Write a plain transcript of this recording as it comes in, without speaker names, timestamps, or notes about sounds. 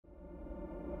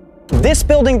This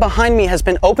building behind me has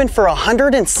been open for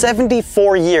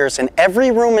 174 years, and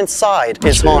every room inside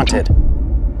is haunted.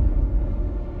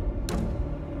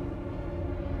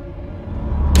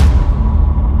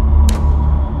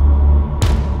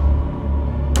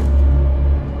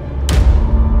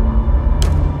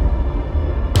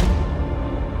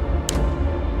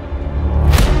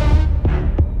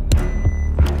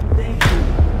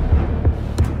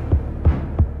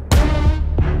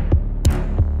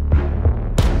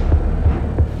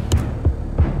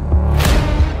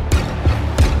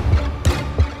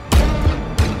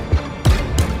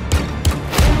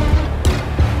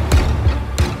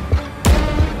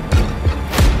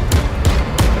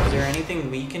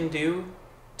 We can do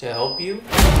to help you?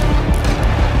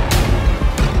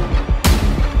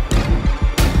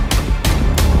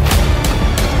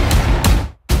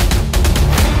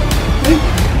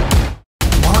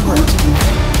 Margaret,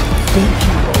 thank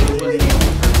you.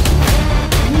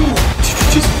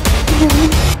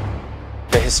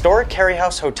 The historic Cary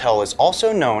House Hotel is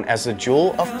also known as the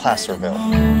Jewel of Placerville.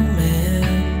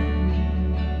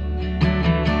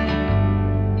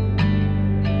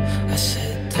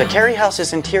 The Cary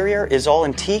House's interior is all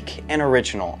antique and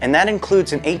original, and that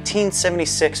includes an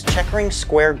 1876 checkering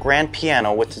square grand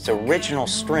piano with its original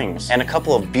strings, and a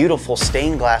couple of beautiful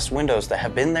stained glass windows that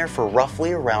have been there for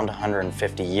roughly around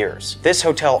 150 years. This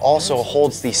hotel also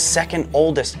holds the second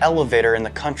oldest elevator in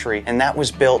the country, and that was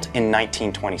built in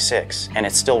 1926, and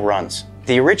it still runs.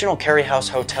 The original Cary House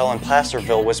Hotel in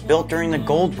Placerville was built during the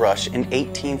gold rush in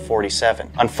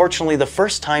 1847. Unfortunately, the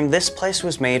first time this place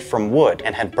was made from wood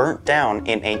and had burnt down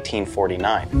in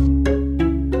 1849.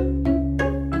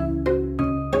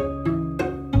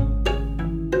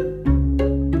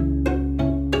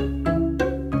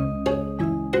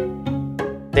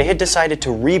 They had decided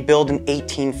to rebuild in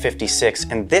 1856,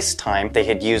 and this time they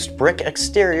had used brick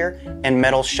exterior and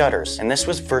metal shutters, and this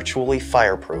was virtually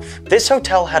fireproof. This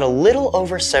hotel had a little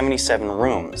over 77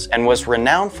 rooms and was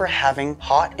renowned for having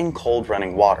hot and cold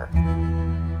running water.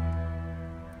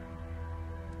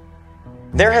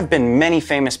 There have been many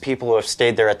famous people who have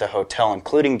stayed there at the hotel,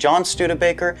 including John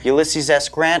Studebaker, Ulysses S.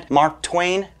 Grant, Mark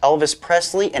Twain, Elvis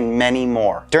Presley, and many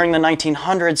more. During the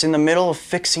 1900s, in the middle of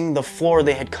fixing the floor,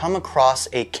 they had come across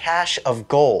a cache of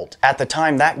gold. At the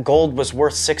time, that gold was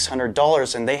worth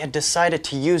 $600, and they had decided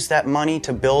to use that money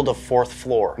to build a fourth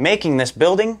floor, making this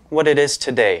building what it is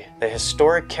today, the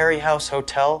historic Cary House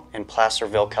Hotel in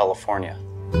Placerville, California.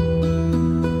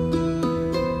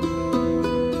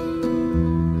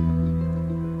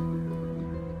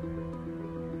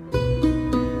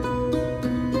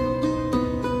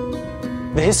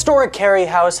 The historic Cary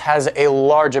House has a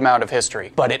large amount of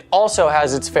history, but it also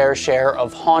has its fair share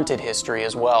of haunted history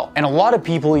as well. And a lot of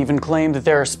people even claim that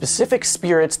there are specific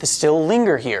spirits that still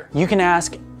linger here. You can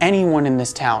ask anyone in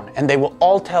this town, and they will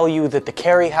all tell you that the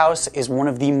Cary House is one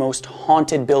of the most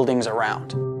haunted buildings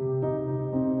around.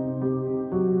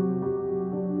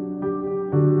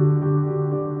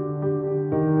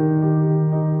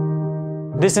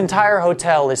 This entire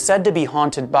hotel is said to be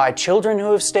haunted by children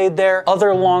who have stayed there,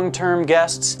 other long-term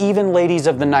guests, even ladies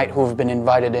of the night who have been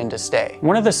invited in to stay.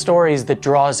 One of the stories that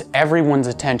draws everyone's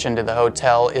attention to the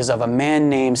hotel is of a man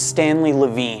named Stanley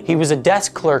Levine. He was a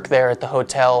desk clerk there at the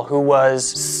hotel who was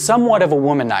somewhat of a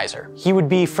womanizer. He would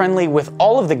be friendly with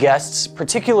all of the guests,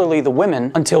 particularly the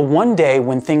women, until one day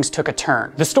when things took a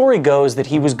turn. The story goes that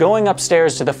he was going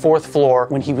upstairs to the fourth floor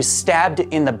when he was stabbed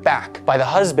in the back by the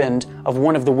husband of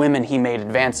one of the women he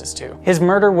made advances to. His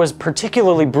murder was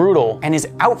particularly brutal, and his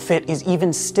outfit is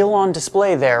even still on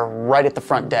display there right at the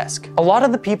front desk. A lot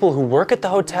of the people who work at the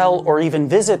hotel or even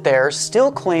visit there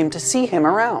still claim to see him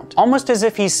around, almost as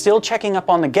if he's still checking up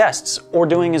on the guests or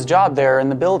doing his job there in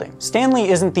the building. Stanley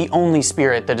isn't the only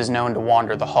spirit that is known to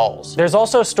wander the halls. There's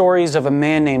also stories of a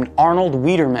man named Arnold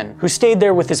Wiederman who stayed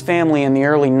there with his family in the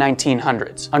early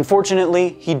 1900s.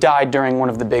 Unfortunately, he died during one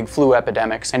of the big flu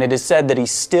epidemics, and it is said that he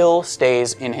still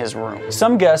stays in his room.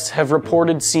 Some guests have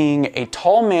reported seeing a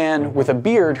tall man with a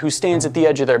beard who stands at the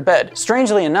edge of their bed.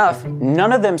 Strangely enough,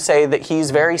 none of them say that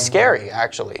he's very scary,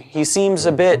 actually. He seems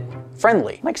a bit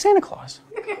friendly, like Santa Claus.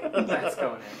 That's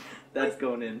going in. That's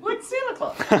going in. Like Santa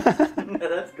Claus.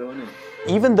 That's going in.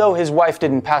 Even though his wife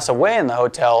didn't pass away in the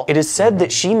hotel, it is said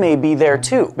that she may be there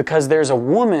too, because there's a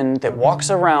woman that walks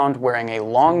around wearing a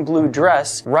long blue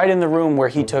dress right in the room where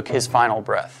he took his final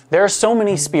breath. There are so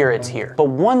many spirits here, but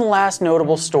one last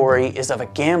notable story is of a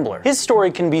gambler. His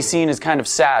story can be seen as kind of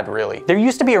sad, really. There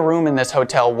used to be a room in this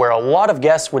hotel where a lot of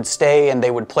guests would stay and they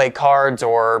would play cards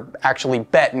or actually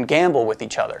bet and gamble with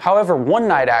each other. However, one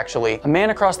night actually, a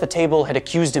man across the table had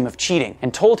accused him of cheating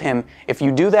and told him, "If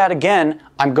you do that again,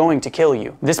 I'm going to kill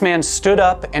you." This man stood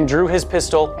up and drew his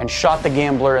pistol and shot the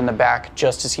gambler in the back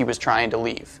just as he was trying to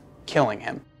leave, killing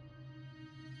him.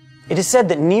 It is said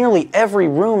that nearly every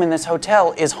room in this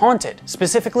hotel is haunted.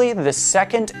 Specifically, the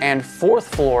 2nd and 4th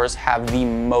floors have the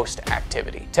most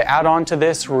activity. To add on to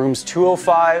this, rooms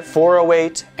 205,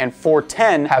 408, and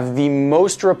 410 have the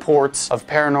most reports of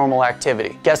paranormal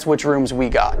activity. Guess which rooms we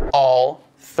got? All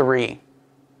three.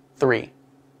 Three.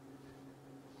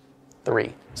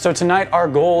 So tonight our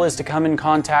goal is to come in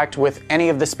contact with any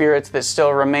of the spirits that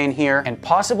still remain here and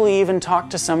possibly even talk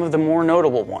to some of the more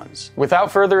notable ones.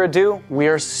 Without further ado, we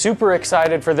are super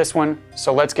excited for this one,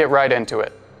 so let's get right into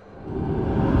it.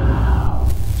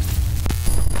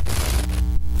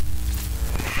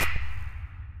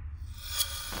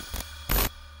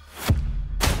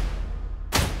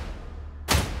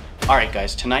 Alright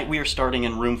guys, tonight we are starting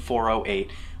in room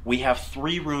 408. We have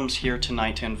 3 rooms here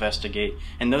tonight to investigate,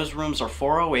 and those rooms are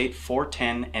 408,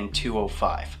 410, and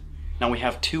 205. Now we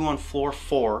have 2 on floor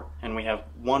 4, and we have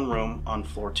 1 room on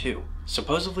floor 2.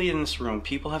 Supposedly in this room,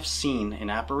 people have seen an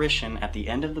apparition at the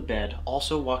end of the bed,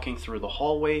 also walking through the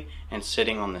hallway and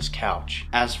sitting on this couch.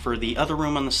 As for the other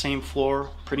room on the same floor,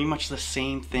 pretty much the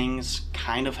same things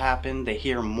kind of happen. They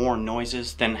hear more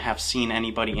noises than have seen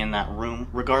anybody in that room.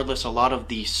 Regardless, a lot of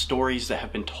the stories that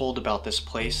have been told about this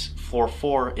place, floor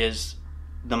 4 is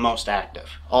the most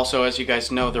active. Also, as you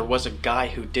guys know, there was a guy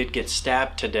who did get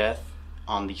stabbed to death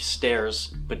on the stairs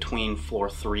between floor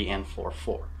 3 and floor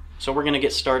 4. So we're going to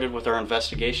get started with our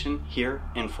investigation here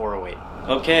in 408.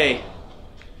 Okay,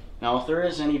 now if there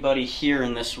is anybody here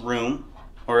in this room,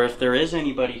 or if there is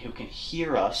anybody who can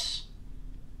hear us,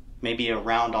 maybe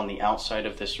around on the outside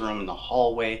of this room in the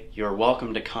hallway, you're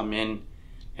welcome to come in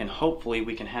and hopefully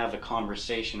we can have a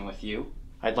conversation with you.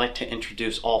 I'd like to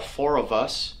introduce all 4 of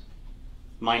us.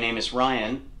 My name is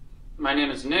Ryan. My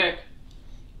name is Nick.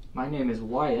 My name is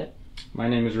Wyatt. My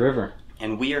name is River.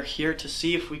 And we are here to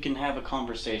see if we can have a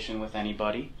conversation with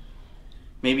anybody.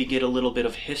 Maybe get a little bit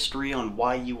of history on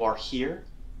why you are here.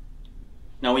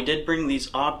 Now we did bring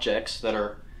these objects that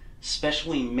are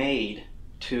specially made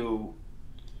to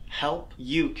help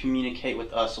you communicate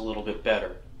with us a little bit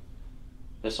better.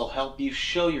 This will help you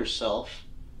show yourself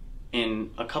in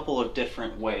a couple of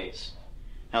different ways.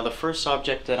 Now the first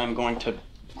object that I'm going to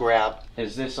grab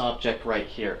is this object right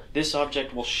here. This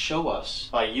object will show us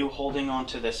by you holding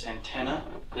onto this antenna,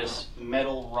 this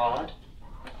metal rod,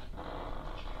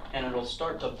 and it'll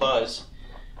start to buzz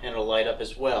and it'll light up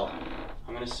as well.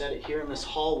 I'm going to set it here in this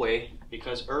hallway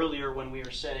because earlier when we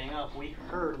were setting up we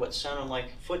heard what sounded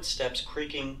like footsteps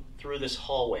creaking through this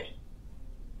hallway.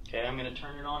 Okay, I'm going to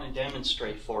turn it on and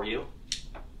demonstrate for you.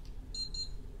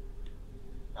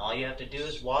 All you have to do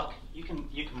is walk. You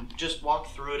can just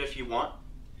walk through it if you want.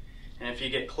 And if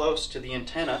you get close to the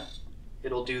antenna,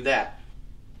 it'll do that.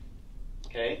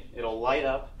 Okay, it'll light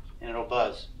up and it'll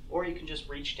buzz. Or you can just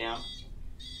reach down,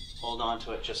 hold on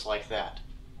to it just like that.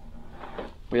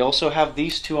 We also have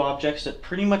these 2 objects that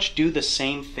pretty much do the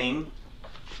same thing.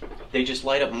 They just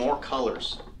light up more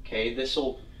colors. Okay, this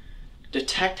will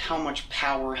detect how much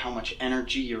power, how much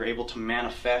energy you're able to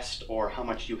manifest, or how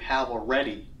much you have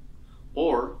already.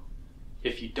 Or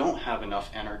if you don't have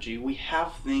enough energy, we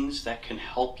have things that can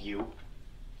help you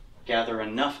gather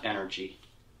enough energy.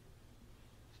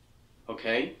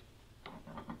 Okay?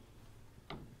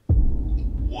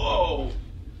 Whoa!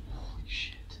 Holy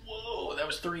shit. Whoa, that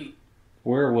was 3.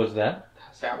 Where was that?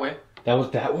 That way? That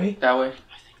was that way? That way. I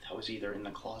think that was either in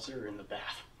the closet or in the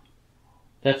bathroom.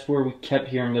 That's where we kept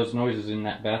hearing those noises, in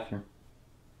that bathroom.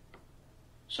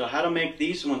 So how to make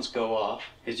these ones go off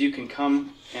is you can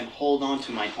come and hold on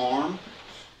to my arm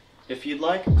if you'd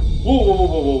like. Whoa, whoa, whoa,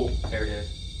 whoa, whoa. There it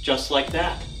is. Just like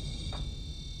that.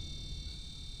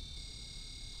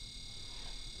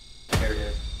 There it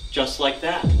is. Just like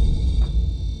that.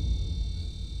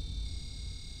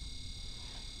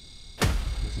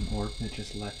 There's an orb that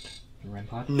just left the REM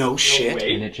pod. No shit.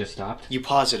 way. And it just stopped. You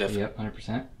positive? Yep,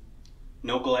 100%.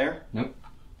 No glare? Nope.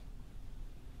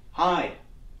 Hi.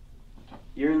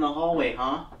 You're in the hallway,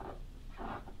 huh?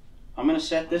 I'm gonna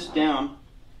set this down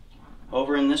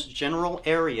over in this general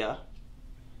area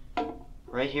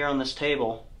right here on this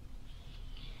table.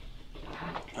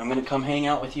 I'm gonna come hang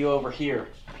out with you over here.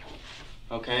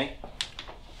 Okay?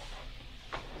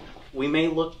 We may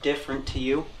look different to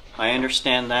you, I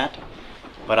understand that,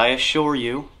 but I assure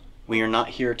you, we are not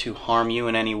here to harm you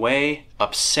in any way,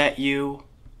 upset you,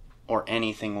 or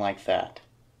anything like that.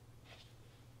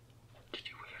 Did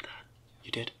you hear that?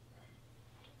 You did?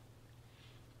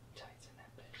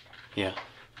 Yeah.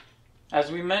 As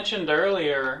we mentioned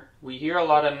earlier, we hear a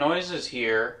lot of noises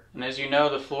here, and as you know,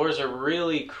 the floors are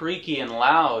really creaky and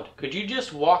loud. Could you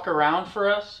just walk around for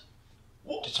us?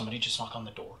 Did somebody just knock on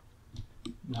the door?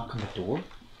 Knock on the door?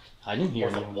 I didn't hear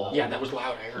anyone. Yeah, that was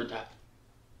loud. I heard that.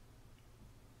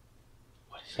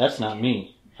 What is That's not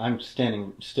me. I'm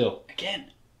standing still.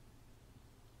 Again.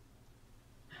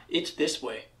 It's this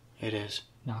way. It is.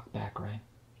 Knock back, Ryan.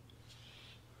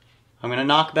 I'm gonna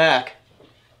knock back.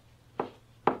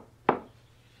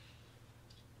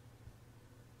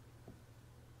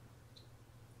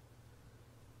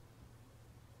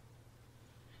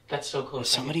 That's so close.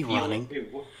 Is somebody running?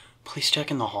 Please check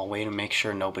in the hallway to make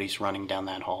sure nobody's running down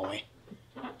that hallway.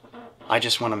 I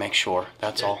just want to make sure,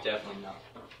 that's all. Definitely not.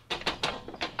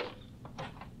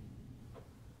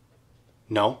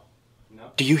 No?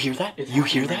 No. Do you hear that? It's You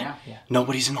hear happening that? right now. Yeah.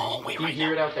 Nobody's in the hallway Do you right hear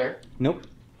now. it out there? Nope.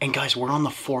 And guys, we're on the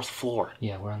 4th floor.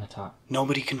 Yeah, we're on the top.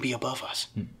 Nobody can be above us.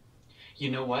 You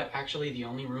know what? Actually, the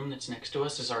only room that's next to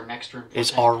us is our next room.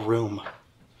 It's our room.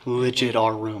 Legit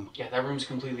our room. Yeah, that room's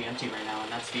completely empty right now,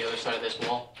 and that's the other side of this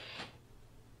wall.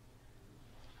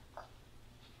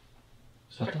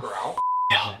 Is that a growl?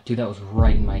 Yeah. Dude, that was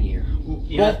right in my ear.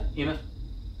 Emma.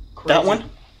 That one?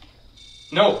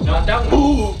 No, not that one.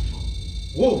 Ooh!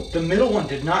 Whoa, the middle one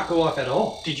did not go off at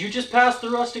all. Did you just pass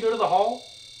through us to go to the hall?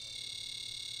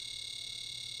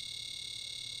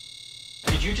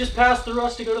 Did you just pass through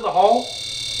us to go to the hall?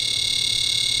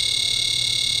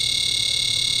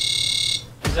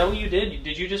 Is that what you did?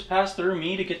 Did you just pass through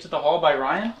me to get to the hall by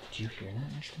Ryan? Did you hear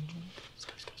that, Ashley?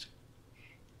 Guys.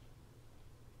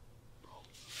 Bro,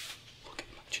 look at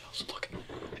my chills. Look.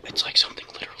 It's like something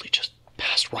literally just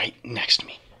passed right next to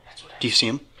me. That's what Do you see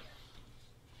him?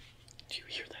 Do you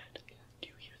hear that? Do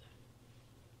you hear that?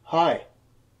 Hi.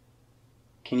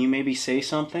 Can you maybe say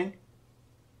something?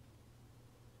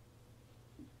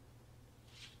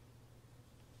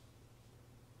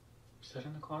 Is that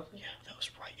in the closet? Yeah, that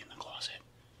was right in the closet.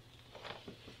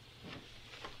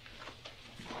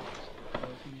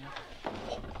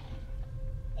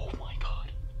 Oh my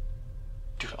god.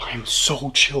 Dude, I'm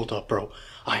so chilled up, bro.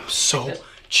 I'm so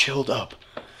chilled up.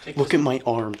 Look at my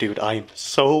arm, dude. I am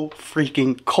so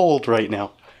freaking cold right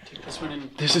now. Take this one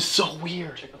and This is so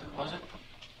weird. check out the closet.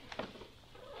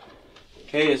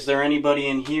 Okay, is there anybody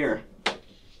in here?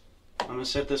 I'm gonna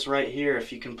set this right here.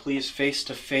 If you can please face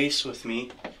to face with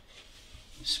me.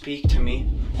 Speak to me.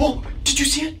 Oh, did you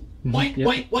see it? Wait.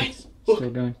 Look, Still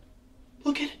going.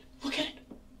 look at it. Look at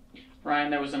it.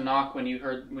 Ryan, there was a knock when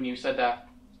you said that.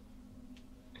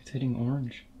 It's hitting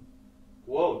orange.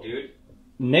 Whoa, dude.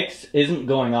 Nix isn't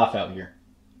going off out here.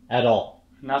 At all.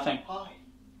 Nothing. Hi.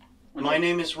 My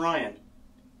name is Ryan.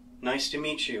 Nice to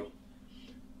meet you.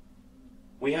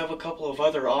 We have a couple of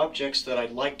other objects that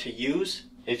I'd like to use.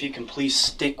 If you can please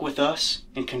stick with us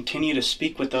and continue to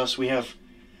speak with us, we have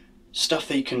stuff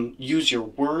that you can use your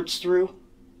words through.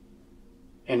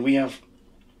 And we have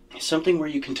something where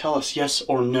you can tell us yes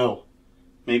or no.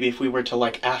 Maybe if we were to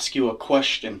like ask you a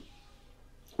question.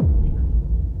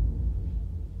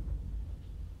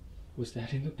 Was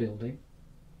that in the building?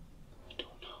 I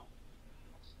don't know.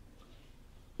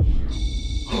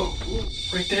 Oh,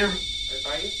 right there. Right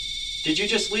by you? Did you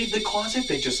just leave the closet?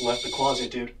 They just left the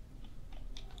closet, dude.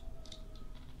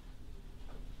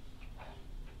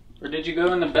 Or did you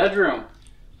go in the bedroom?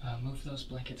 Move those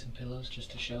blankets and pillows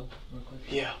just to show real quick.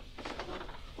 Yeah.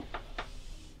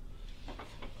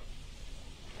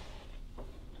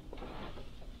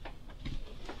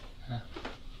 Huh.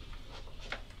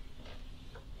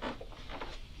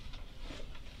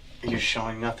 You're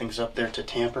showing nothing's up there to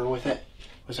tamper with it?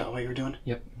 Was that what you were doing?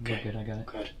 Yep. Okay. Good, I got it.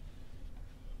 Good.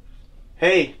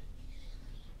 Hey,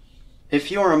 if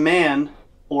you're a man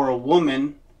or a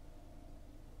woman,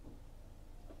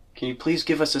 can you please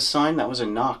give us a sign? That was a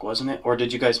knock, wasn't it? Or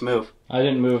did you guys move? I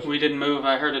didn't move. We didn't move.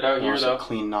 I heard it out That here was though. a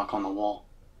clean knock on the wall.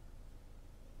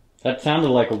 That sounded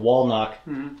like a wall knock.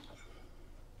 Mm-hmm.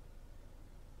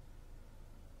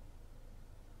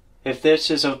 If this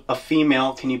is a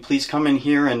female, can you please come in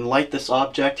here and light this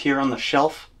object here on the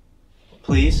shelf?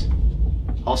 Please?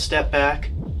 I'll step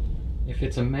back. If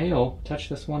it's a male, touch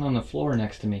this one on the floor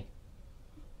next to me.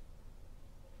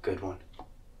 Good one.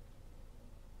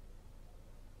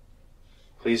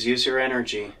 Please use your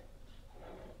energy.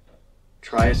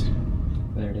 Try it.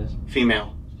 There it is.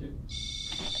 Female.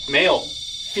 Male.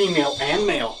 Female and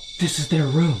male. This is their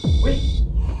room.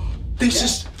 This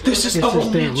is the This is their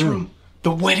romance room. room.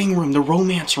 The wedding room, the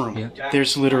romance room. Yep.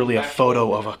 There's literally a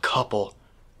photo of a couple.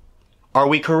 Are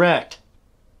we correct?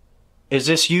 Is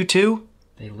this you two?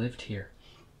 They lived here.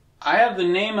 I have the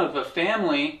name of a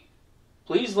family.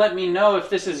 Please let me know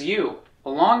if this is you. A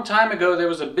long time ago, there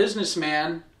was a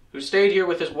businessman who stayed here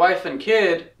with his wife and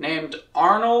kid named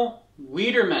Arnold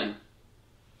Wiederman.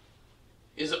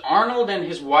 Is Arnold and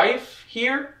his wife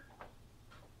here?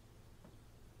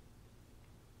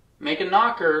 Make a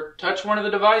knock or touch one of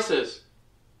the devices.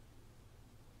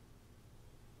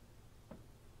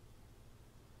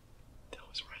 That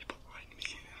was right behind me.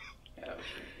 Yeah.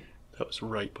 That was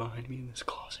right behind me in this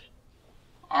closet.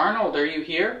 Arnold, are you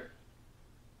here?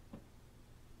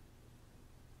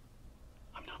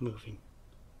 I'm not moving.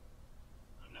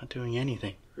 I'm not doing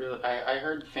anything. Really? I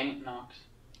heard faint knocks.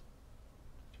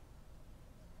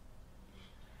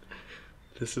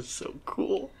 This is so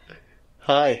cool.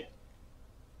 Hi.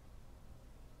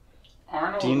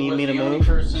 Arnold Do you need was me to the only move?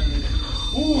 person...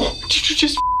 Ooh, did you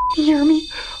just hear me?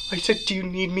 I said, do you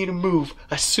need me to move?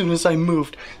 As soon as I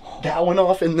moved, that went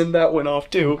off and then that went off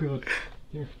too. Good.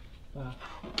 Here.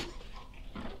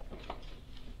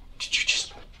 Did you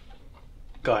just...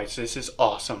 Guys, this is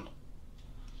awesome.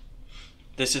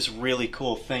 This is really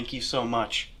cool. Thank you so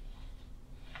much.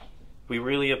 We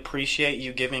really appreciate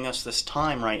you giving us this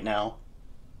time right now.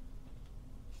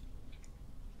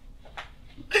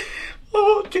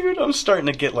 Oh, dude, I'm starting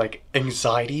to get, like,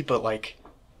 anxiety, but, like...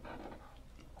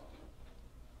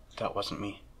 That wasn't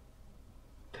me.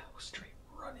 That was straight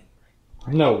running.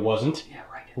 No, it wasn't. Yeah,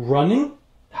 right. Running?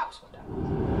 That was what that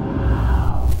was.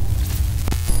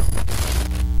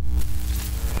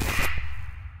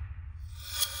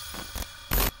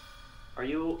 Are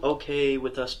you okay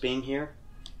with us being here?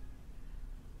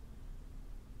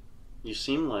 You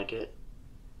seem like it.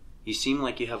 You seem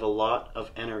like you have a lot of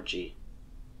energy.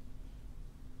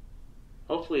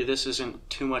 Hopefully this isn't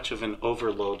too much of an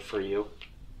overload for you.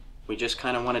 We just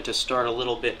kind of wanted to start a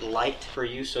little bit light for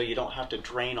you so you don't have to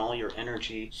drain all your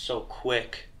energy so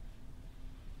quick.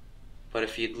 But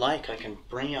if you'd like, I can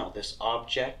bring out this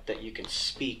object that you can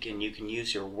speak and you can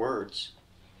use your words.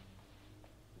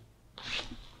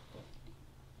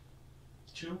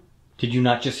 Did you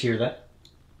not just hear that?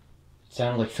 It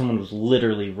sounded like someone was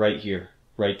literally right here,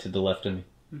 right to the left of me.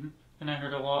 Mm-hmm. And I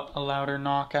heard a louder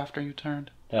knock after you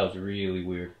turned. That was really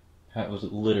weird. That was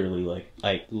literally like,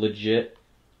 I legit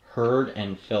heard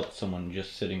and felt someone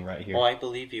just sitting right here. Oh, I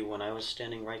believe you. When I was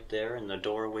standing right there in the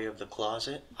doorway of the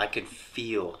closet, I could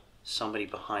feel somebody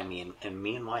behind me, and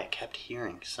me and Wyatt kept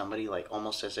hearing somebody, like,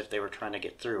 almost as if they were trying to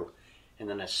get through. And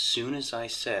then as soon as I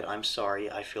said, I'm sorry,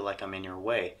 I feel like I'm in your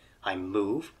way, I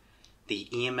move, the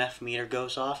EMF meter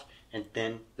goes off, and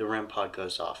then the REM pod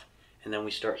goes off. And then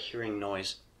we start hearing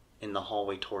noise in the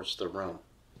hallway towards the room.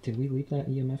 Did we leave that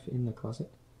EMF in the closet?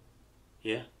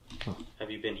 Yeah. Oh. Have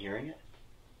you been hearing it?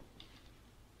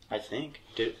 I think.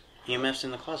 EMF's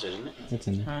in the closet, isn't it? It's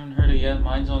in there. I haven't heard it yet.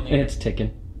 Mine's on the... It's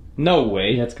ticking. No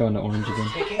way. Yeah, it's going to orange again.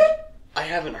 Ticking? I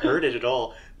haven't heard it at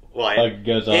all. Why? It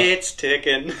goes off. It's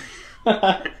ticking.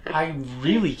 I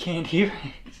really can't hear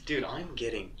it. Dude, I'm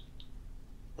getting,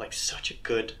 like, such a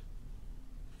good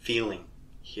feeling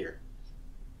here.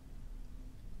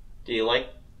 Do you like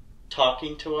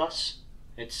talking to us?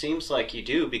 It seems like you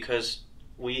do, because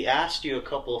we asked you a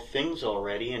couple of things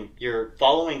already, and you're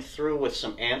following through with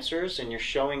some answers, and you're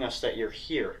showing us that you're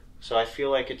here. So I feel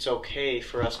like it's okay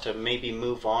for us to maybe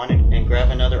move on and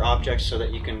grab another object so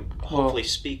that you can hopefully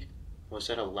speak. Was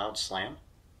that a loud slam?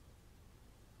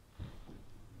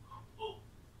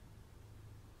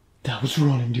 That was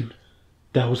running, dude.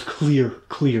 That was clear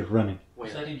running.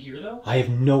 Was that in here, though? I have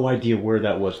no idea where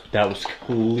that was, but that was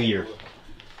clear.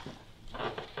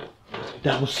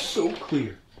 That was so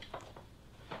clear.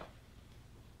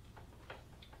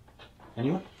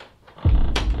 Anyone?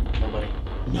 Nobody.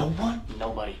 No one?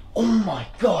 Nobody. Oh my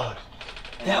god!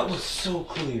 That was so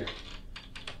clear.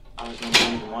 I was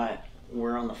wondering why.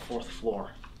 We're on the 4th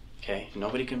floor. Okay?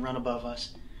 Nobody can run above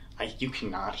us. You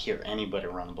cannot hear anybody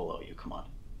run below you. Come on.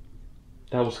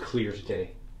 That was clear as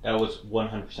day. That was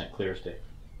 100% clear as day.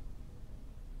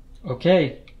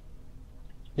 Okay.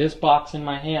 This box in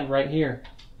my hand right here,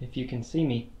 if you can see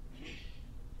me.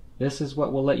 This is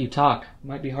what will let you talk. It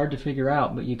might be hard to figure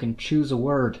out, but you can choose a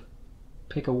word.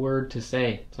 Pick a word to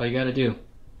say. That's all you gotta do.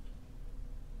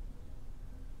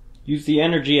 Use the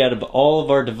energy out of all of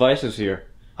our devices here.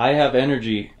 I have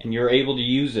energy, and you're able to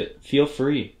use it. Feel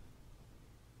free.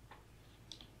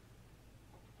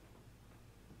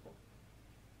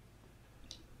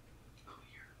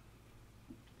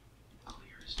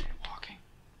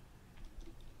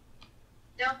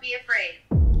 Don't be afraid.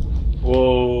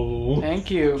 Whoa. Thank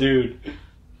you. Dude.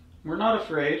 We're not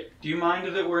afraid. Do you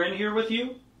mind that we're in here with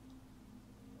you?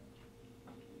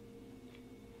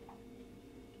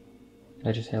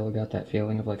 I just hella got that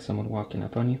feeling of like someone walking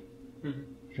up on you. Mm-hmm.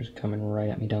 Just coming right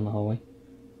at me down the hallway.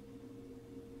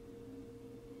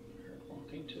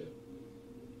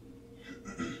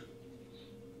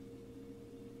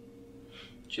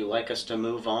 Would you like us to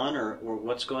move on, or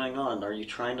what's going on? Are you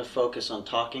trying to focus on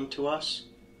talking to us?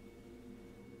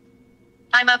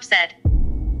 I'm upset.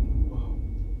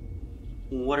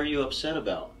 What are you upset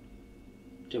about?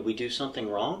 Did we do something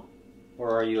wrong?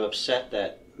 Or are you upset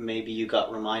that maybe you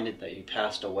got reminded that you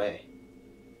passed away?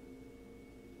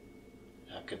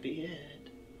 That could be it.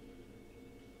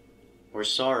 We're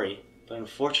sorry, but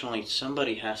unfortunately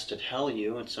somebody has to tell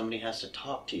you and somebody has to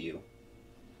talk to you.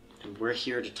 And we're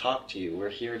here to talk to you.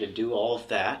 We're here to do all of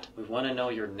that. We want to know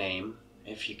your name,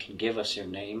 if you can give us your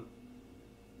name.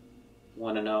 We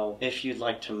want to know if you'd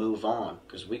like to move on,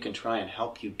 because we can try and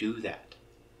help you do that.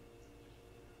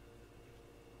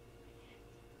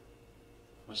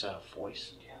 Was that a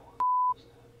voice? Yeah.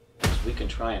 Because we can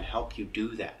try and help you do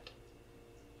that.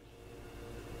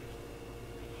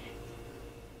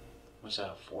 Was that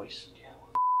a voice?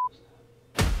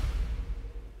 Yeah.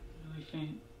 Really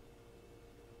faint.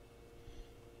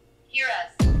 Hear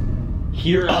us.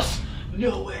 Hear us?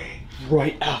 No way.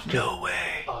 Right after. No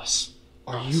way. Us.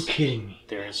 Are you kidding me?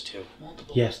 There is two.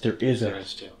 Yes, there is There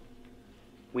is two.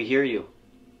 We hear you.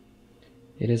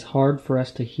 It is hard for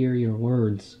us to hear your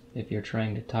words if you're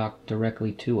trying to talk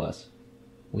directly to us.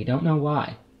 We don't know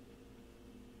why.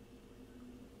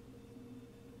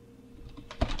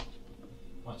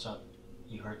 What's up?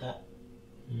 You heard that?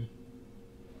 Mm.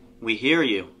 We hear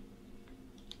you.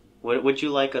 What would you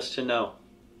like us to know?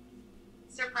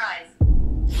 Surprise.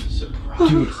 Surprise.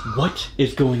 Dude, what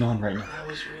is going on right now? That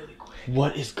was really quick.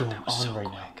 What is going That was on so right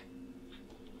quick.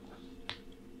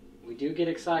 We do get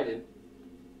excited.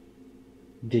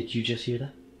 now? Did you just hear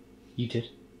that? You did?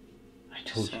 I It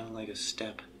told you. sounded like a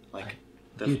step, like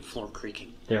the Dude. floor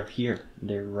creaking. They're here.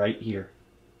 They're right here.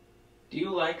 Do you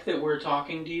like that we're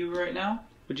talking to you right now?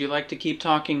 Would you like to keep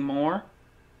talking more?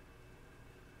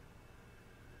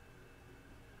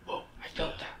 Whoa, I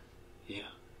felt that. yeah.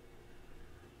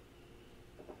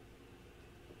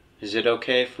 Is it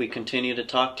okay if we continue to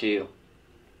talk to you?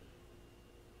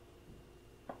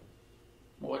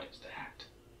 What is that?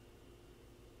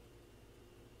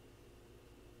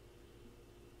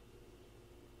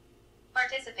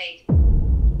 Participate.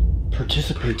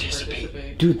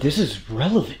 Participate. Dude, this is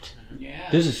relevant. Yeah.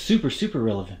 This is super, super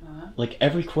relevant. Uh-huh. Like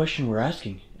every question we're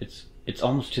asking, it's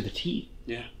almost to the T.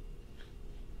 Yeah.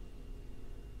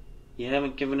 You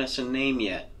haven't given us a name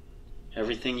yet.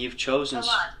 Everything you've chosen A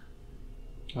lot.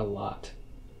 A lot.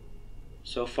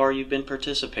 so far you've been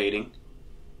participating.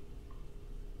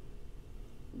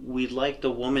 We'd like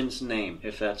the woman's name,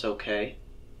 if that's okay.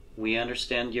 We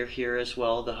understand you're here as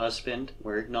well, the husband.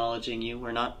 We're acknowledging you.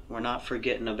 We're not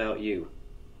forgetting about you.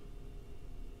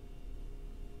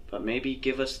 But maybe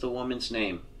give us the woman's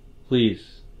name.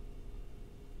 Please.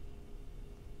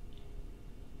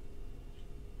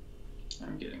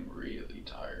 I'm getting really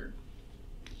tired.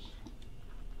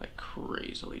 Like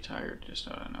crazily tired just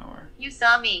out of nowhere. You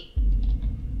saw me.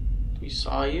 We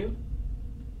saw you?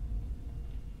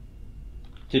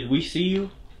 Did we see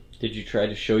you? Did you try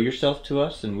to show yourself to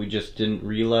us and we just didn't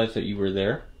realize that you were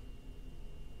there?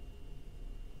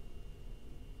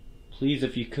 Please,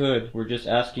 if you could, we're just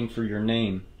asking for your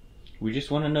name. We just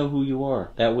want to know who you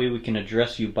are. That way we can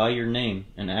address you by your name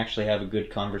and actually have a good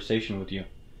conversation with you.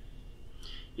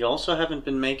 You also haven't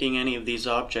been making any of these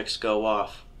objects go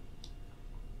off.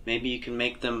 Maybe you can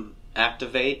make them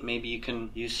activate. Maybe you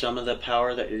can use some of the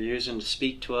power that you're using to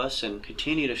speak to us and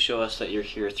continue to show us that you're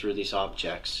here through these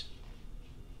objects.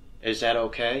 Is that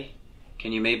okay?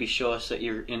 Can you maybe show us that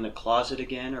you're in the closet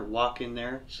again or walk in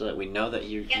there so that we know that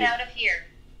you... Get out of here.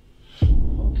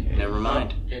 Okay. Never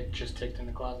mind. It just ticked in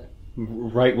the closet.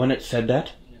 Right when it said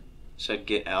that? Said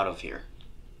get out of here.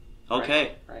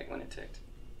 Okay, Right when it ticked.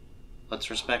 let's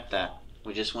respect that.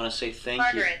 We just want to say thank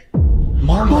Margaret.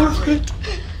 Margaret!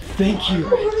 Thank you.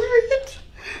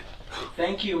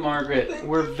 Thank you, Margaret.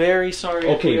 We're very sorry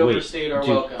if Okay, we wait, overstayed our dude.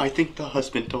 welcome. I think the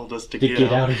husband told us to To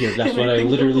get out of here. That's And what I think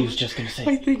literally the- was just gonna I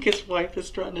say. think his wife is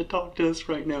trying to talk to us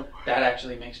right now. That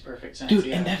actually makes perfect sense. Dude,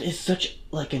 yeah. and that is such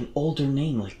like an older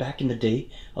name. Like back in the day,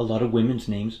 a lot of women's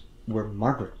names were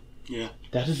Margaret. Yeah.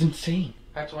 That is insane.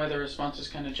 That's why the responses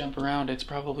kind of jump around. It's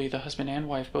probably the husband and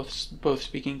wife both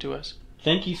speaking to us.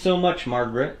 Thank you so much,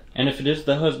 Margaret. And if it is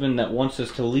the husband that wants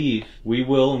us to leave, we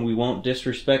will and we won't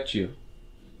disrespect you.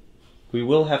 We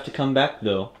will have to come back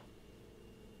though.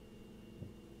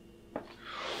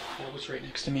 That was right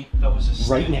next to me. That was a step.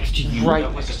 Right next to you. Right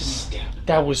That was a next to me. step.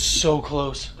 That was so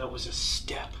close. That was a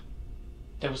step.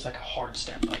 That was like a hard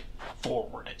step, like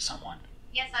forward at someone.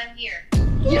 Yes, I'm here.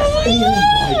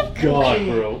 Oh my god,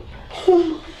 bro.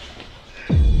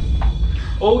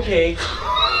 Okay.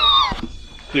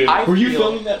 Dude, I were you feel-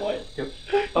 filming that way?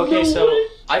 Okay, so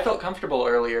I felt comfortable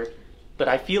earlier, but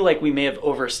I feel like we may have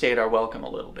overstayed our welcome a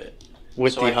little bit.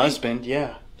 With So the I think- husband,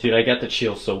 yeah. Dude, I got the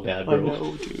chills so bad, bro. I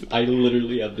know, dude. I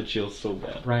literally have the chills so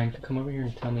bad. Ryan, come over here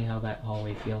and tell me how that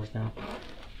hallway feels now.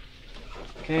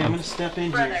 Okay, I'm gonna step in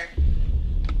here. Brother.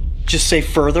 Just say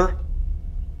further.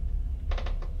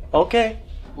 Okay,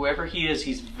 Whoever he is,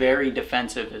 he's very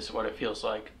defensive, is what it feels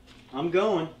like. I'm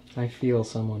going. I feel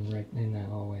someone right in that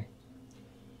hallway.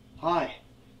 Hi.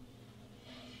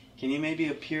 Can you maybe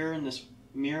appear in this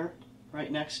mirror right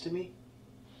next to me?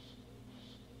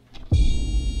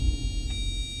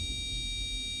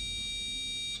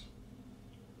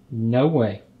 No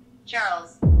way.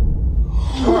 Charles.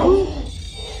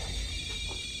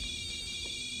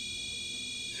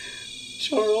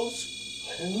 Charles.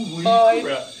 Holy Hi.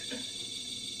 crap.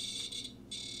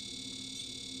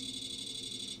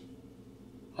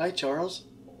 Hi, Charles.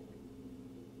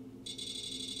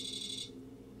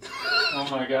 Oh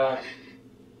my god.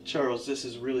 Charles, this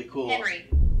is really cool. Henry.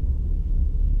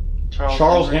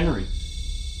 Charles Henry.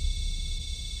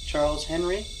 Charles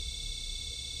Henry?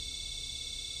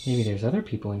 Maybe there's other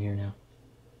people in here now.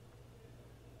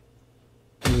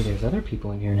 Maybe there's other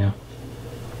people in here now.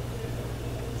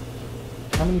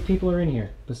 How many people are in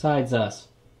here besides us?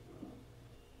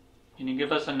 Can you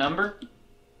give us a number?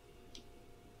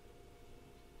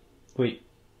 Wait,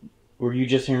 were you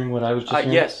just hearing what I was just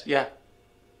hearing? Yes, yeah.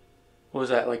 What was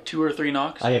that, like 2 or 3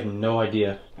 knocks? I have no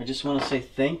idea. I just want to say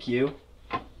thank you.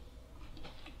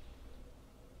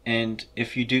 And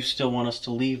if you do still want us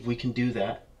to leave, we can do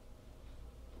that.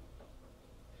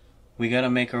 We gotta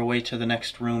make our way to the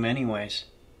next room anyways.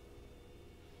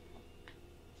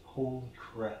 Holy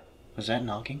crap. Was that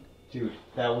knocking? Dude,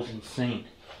 that was insane.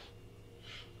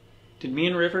 Did me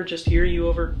and River just hear you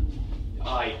over?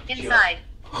 Inside.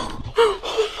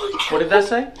 What did that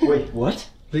say? Wait, what?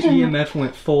 The EMF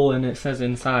went full and it says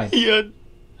inside. Yeah.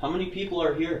 How many people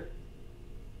are here?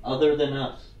 Other than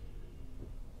us?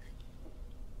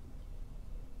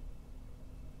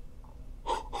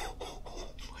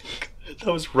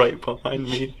 That was right behind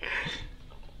me.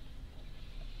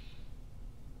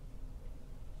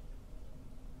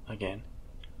 Again,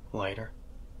 lighter.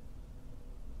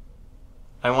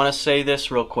 I want to say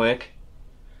this real quick.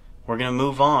 We're going to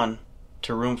move on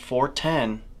to room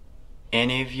 410.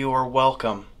 Any of you are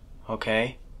welcome,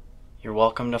 okay? You're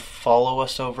welcome to follow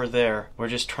us over there. We're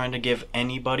just trying to give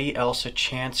anybody else a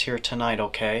chance here tonight,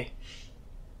 okay?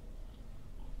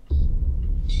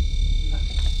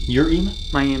 Your email?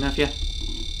 My EMF, yeah.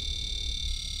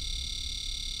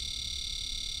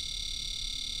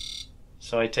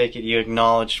 So I take it you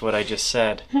acknowledged what I just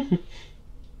said.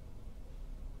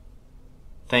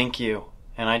 Thank you.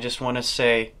 And I just want to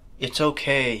say, it's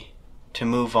okay to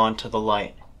move on to the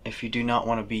light if you do not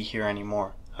want to be here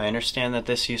anymore. I understand that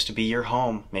this used to be your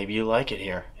home. Maybe you like it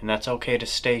here. And that's okay to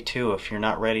stay too if you're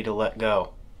not ready to let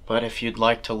go. But if you'd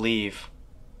like to leave,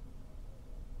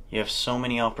 you have so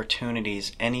many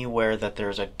opportunities anywhere that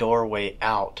there's a doorway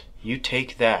out. You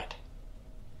take that.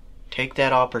 Take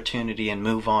that opportunity and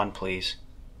move on, please.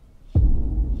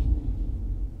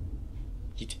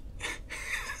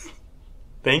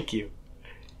 Thank you.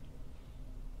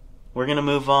 We're gonna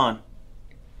move on.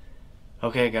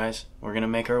 Okay, guys, we're gonna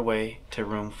make our way to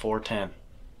room 410.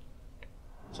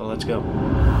 So let's go.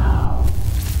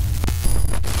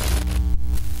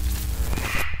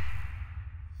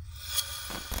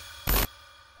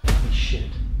 Holy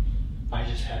shit. I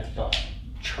just had a thought.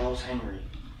 Charles Henry.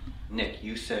 Nick,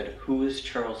 you said, who is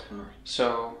Charles Henry?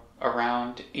 So,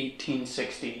 around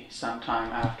 1860,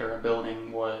 sometime after a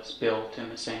building was built in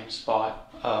the same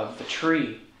spot of the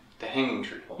tree. The hanging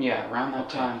tree. Yeah, around that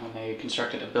time when they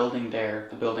constructed a building there,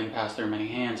 the building passed through many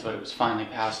hands, but it was finally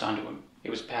passed onto him. It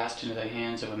was passed into the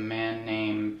hands of a man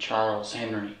named Charles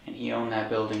Henry, and he owned that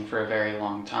building for a very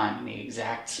long time in the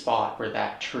exact spot where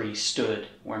that tree stood,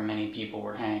 where many people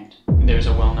were hanged. There's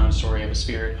a well-known story of a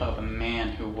spirit of a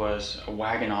man who was a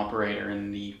wagon operator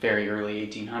in the very early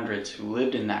 1800s who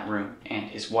lived in that room, and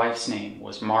his wife's name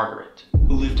was Margaret.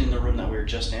 Who lived in the room that we were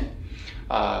just in?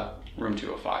 Room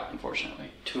 205,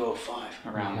 unfortunately. 205.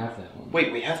 Around. We have that one.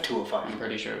 Wait, we have I'm 205.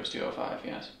 pretty sure it was 205,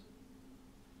 yes.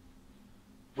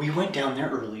 We went down there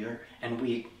earlier and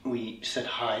we said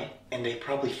hi, and they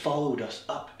probably followed us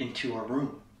up into our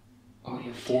room. Oh,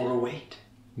 yeah, 408.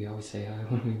 we always say hi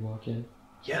when we walk in.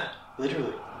 Yeah,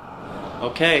 literally.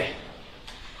 Okay,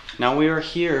 now we are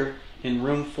here in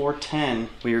room 410.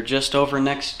 We are just over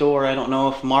next door. I don't know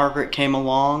if Margaret came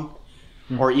along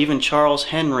or even Charles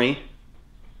Henry.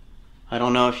 I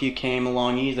don't know if you came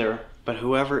along either, but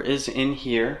whoever is in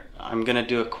here, I'm gonna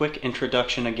do a quick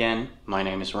introduction again. My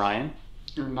name is Ryan.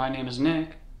 My name is Nick.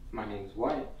 My name's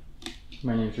Wyatt.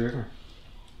 My name's River.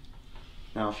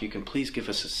 Now, if you can please give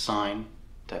us a sign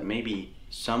that maybe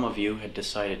some of you had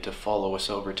decided to follow us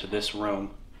over to this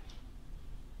room.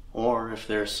 Or if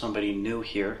there's somebody new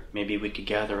here, maybe we could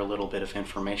gather a little bit of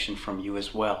information from you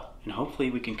as well. And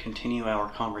hopefully we can continue our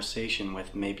conversation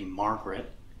with maybe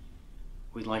Margaret.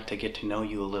 We'd like to get to know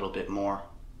you a little bit more.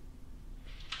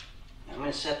 I'm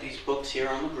going to set these books here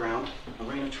on the ground, and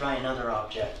we're going to try another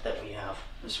object that we have.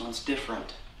 This one's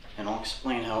different, and I'll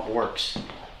explain how it works.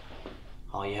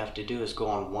 All you have to do is go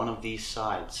on one of these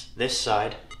sides. This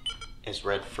side is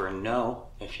red for a no,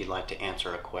 if you'd like to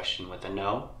answer a question with a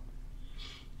no.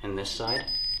 And this side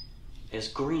is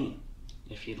green,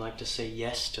 if you'd like to say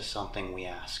yes to something we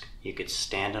ask. You could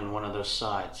stand on one of those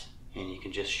sides, and you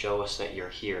can just show us that you're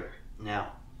here.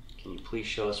 Now, can you please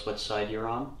show us what side you're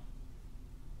on?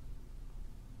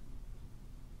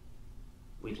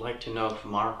 We'd like to know if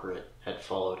Margaret had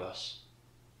followed us.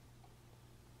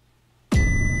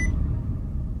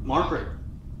 Margaret!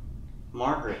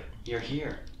 Margaret, you're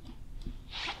here.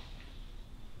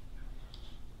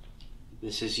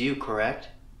 This is you, correct?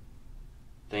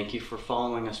 Thank you for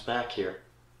following us back here.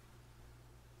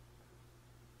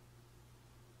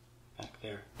 Back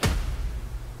there.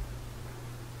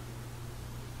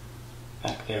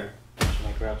 Back there. Should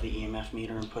I grab the EMF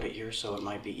meter and put it here so it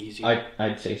might be easier?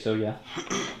 I'd say so, yeah.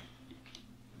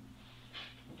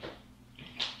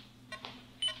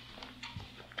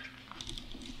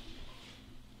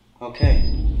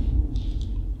 Okay.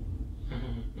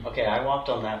 Okay, I walked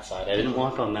on that side. I didn't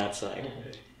walk on that side.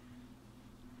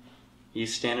 You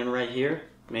standing right here?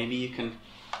 Maybe you can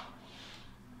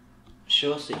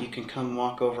show us that you can come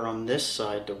walk over on this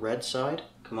side, the red side.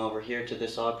 Come over here to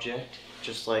this object,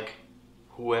 just like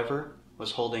whoever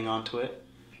was holding onto it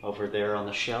over there on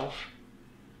the shelf.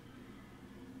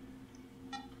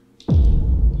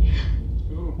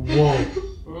 Whoa.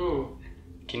 Ooh.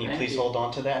 Can you Thank please you. hold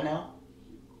on to that now?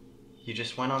 You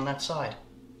just went on that side.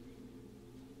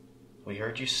 We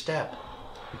heard you step.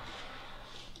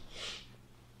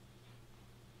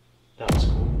 That was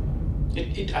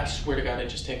cool. I swear to God, it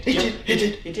just ticked.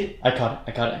 It did. I caught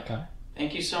it.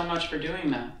 Thank you so much for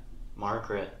doing that.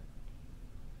 Margaret,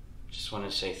 just want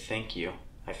to say thank you.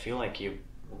 I feel like you're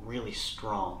really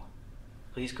strong.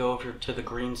 Please go over to the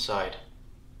green side.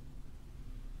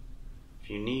 If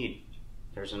you need,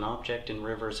 there's an object in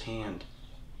River's hand.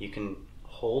 You can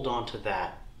hold on to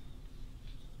that.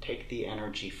 Take the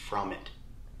energy from it,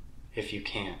 if you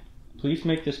can. Please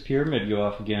make this pyramid go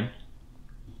off again.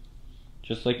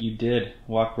 Just like you did.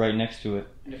 Walk right next to it.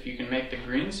 And if you can make the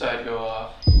green side go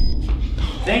off.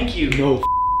 Thank you. No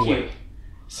Thank you.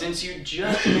 Since you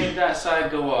just made that side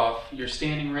go off, you're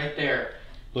standing right there.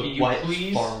 Look, Can you why it's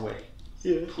please, far away.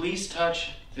 please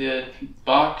touch the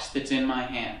box that's in my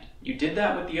hand? You did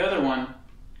that with the other one.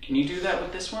 Can you do that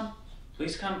with this one?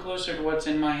 Please come closer to what's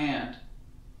in my hand.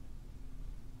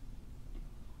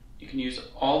 You can use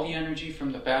all the energy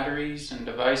from the batteries and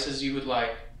devices you would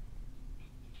like.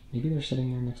 Maybe they're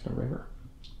sitting there next to a river.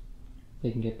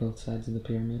 They can get both sides of the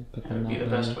pyramid, but That they're would not be the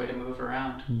doing best it. way to move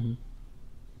around. Mm-hmm.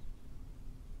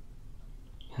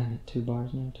 I'm at 2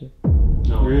 bars now, too.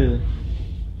 No. Really?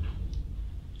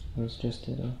 I was just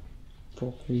at a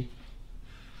full 3.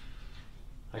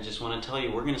 I just want to tell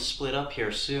you, we're going to split up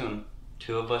here soon.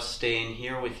 2 of us stay in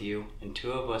here with you, and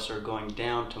 2 of us are going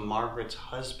down to Margaret's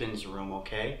husband's room,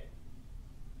 okay?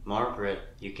 Margaret,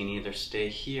 you can either stay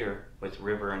here with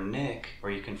River and Nick, or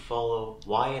you can follow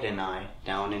Wyatt and I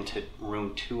down into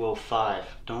room 205.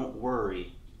 Don't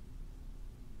worry,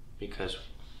 because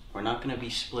we're not going to be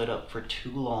split up for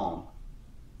too long.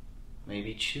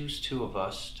 Maybe choose 2 of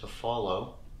us to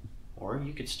follow, or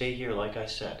you could stay here like I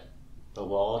said. But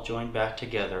we'll all join back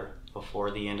together before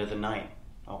the end of the night,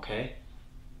 okay?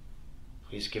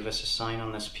 Please give us a sign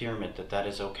on this pyramid that that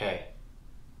is okay.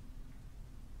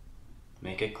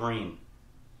 Make it green.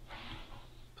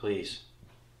 Please.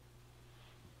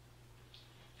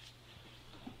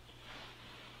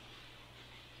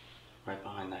 Right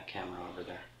behind that camera over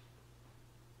there.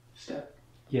 Step.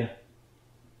 Yeah.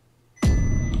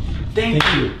 Thank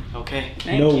you! Okay.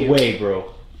 Thank no you. way,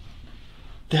 bro.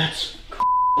 That's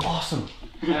awesome.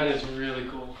 That is really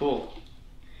cool. Cool.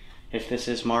 If this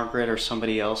is Margaret or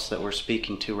somebody else that we're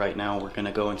speaking to right now, we're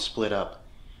gonna go and split up.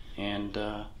 And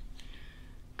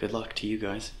good luck to you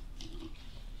guys.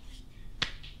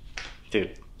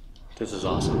 Dude, this is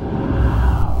awesome.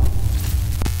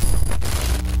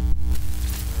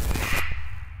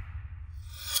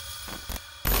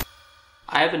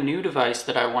 I have a new device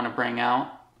that I want to bring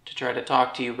out to try to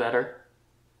talk to you better.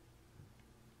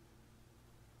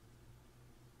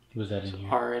 Was that in here?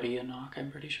 Already a knock, I'm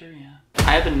pretty sure, yeah.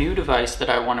 I have a new device that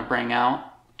I want to bring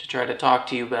out to try to talk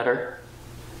to you better.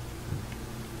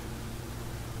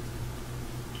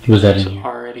 Was that in here?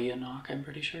 Already a knock, I'm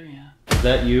pretty sure, yeah. Is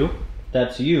that you?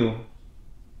 That's you.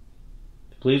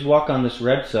 Please walk on this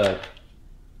red side.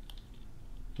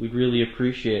 We'd really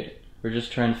appreciate it. We're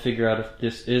just trying to figure out if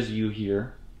this is you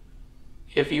here.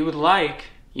 If you would like,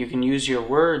 you can use your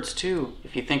words too.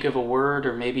 If you think of a word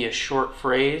or maybe a short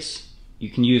phrase. You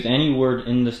can use any word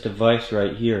in this device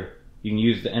right here. You can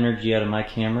use the energy out of my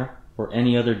camera or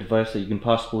any other device that you can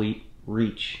possibly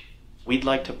reach. We'd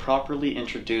like to properly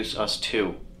introduce us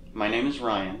too. My name is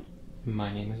Ryan.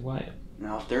 My name is Wyatt.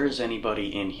 Now, if there is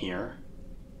anybody in here,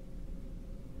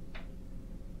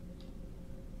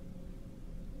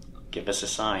 give us a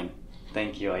sign.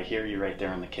 Thank you, I hear you right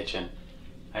there in the kitchen.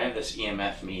 I have this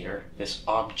EMF meter, this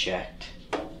object.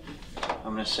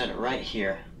 I'm gonna set it right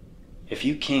here. If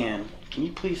you can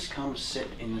you please come sit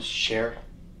in this chair?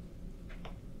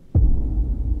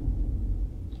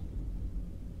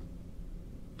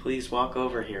 Please walk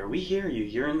over here. We hear you,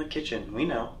 you're in the kitchen, we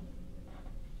know.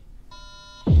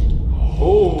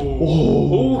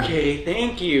 Oh, okay,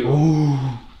 thank you.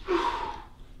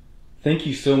 Thank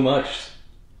you so much.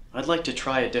 I'd like to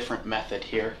try a different method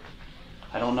here.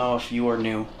 I don't know if you are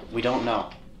new. We don't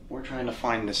know. We're trying to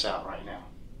find this out right now.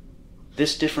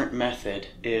 This different method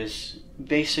is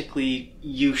basically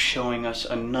you showing us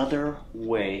another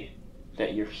way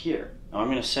that you're here. Now I'm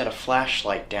going to set a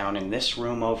flashlight down in this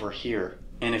room over here.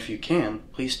 And if you can,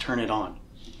 please turn it on.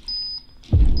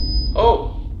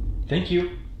 Oh, Thank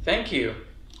you. thank you.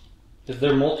 Is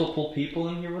there multiple people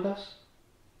in here with us?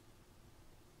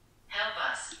 Help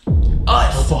us.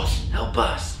 Us! Help us. Help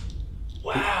us!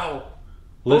 Wow.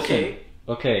 Listen,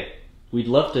 okay, we'd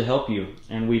love to help you,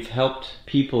 and we've helped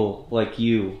people like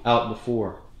you out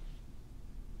before.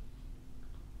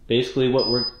 Basically what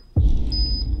we're...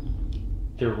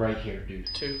 They're right here, dude.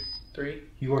 2, 3.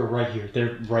 You are right here.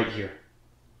 They're right here.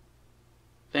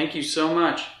 Thank you so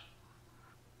much.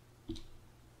 You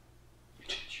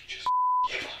just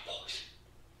hear my voice.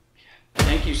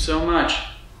 Thank you so much.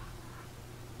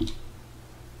 You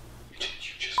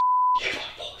just hear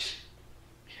my voice.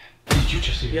 Did you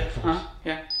just hear my voice?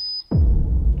 Yeah.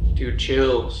 Dude,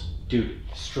 chills. Dude,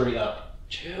 straight up.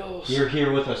 Chills. You're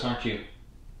here with us, aren't you?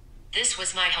 This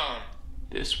was my home.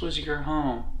 This was your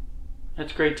home.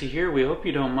 That's great to hear. We hope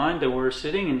you don't mind that we're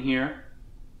sitting in here.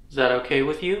 Is that okay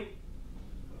with you?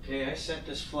 Okay, I set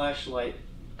this flashlight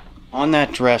on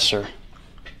that dresser.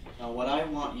 Now what I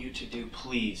want you to do,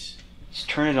 please, is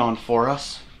turn it on for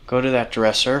us. Go to that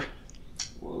dresser.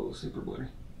 Whoa, super blurry.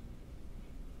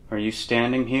 Are you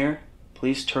standing here?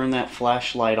 Please turn that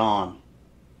flashlight on.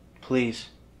 Please.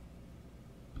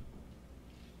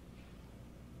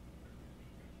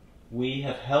 We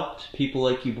have helped people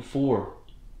like you before.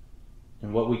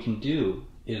 And what we can do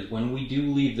is when we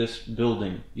do leave this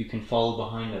building, you can follow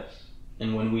behind us.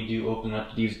 And when we do open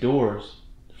up these doors,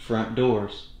 the front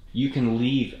doors, you can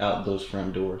leave out those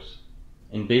front doors.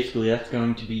 And basically that's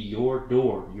going to be your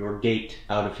door, your gate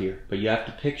out of here. But you have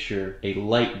to picture a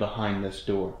light behind this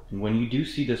door. And when you do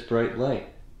see this bright light,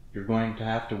 you're going to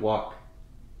have to walk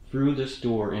through this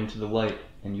door into the light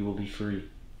and you will be free.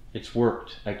 It's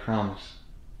worked, I promise.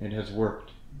 It has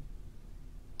worked.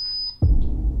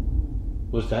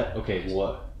 Was that, okay,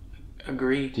 what?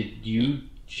 Agreed. Did you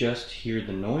just hear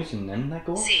the noise and then that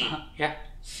go off? See. Yeah.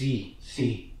 See.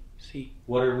 See.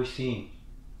 What are we seeing?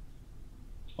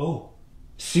 Oh,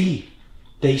 see.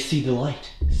 They see the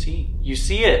light. See. You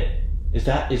see it. Is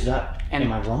that,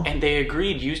 am I wrong? And they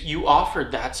agreed. You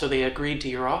offered that, so they agreed to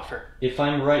your offer. If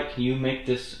I'm right, can you make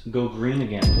this go green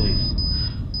again, please?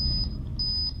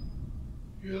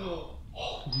 Yo.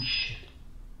 Holy shit.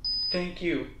 Thank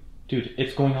you. Dude,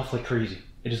 it's going off like crazy.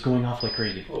 It is going off like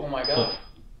crazy. Oh my god. Look,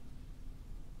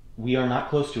 we are not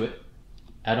close to it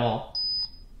at all.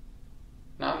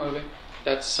 Not moving.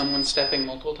 That's someone stepping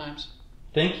multiple times.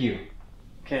 Thank you.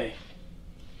 Okay.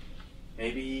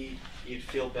 Maybe you'd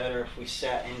feel better if we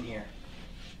sat in here.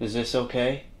 Is this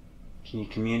okay? Can you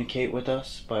communicate with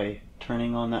us by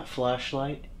turning on that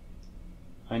flashlight?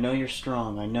 I know you're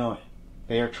strong, I know it.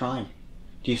 They are trying.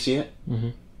 Do you see it? Mm-hmm.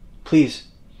 Please,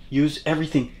 use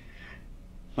everything.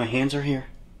 My hands are here.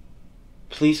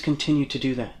 Please continue to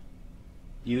do that.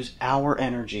 Use our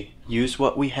energy. Use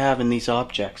what we have in these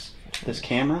objects. This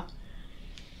camera.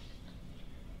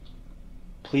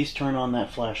 Please turn on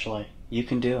that flashlight. You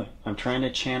can do it. I'm trying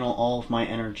to channel all of my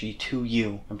energy to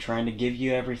you. I'm trying to give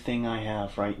you everything I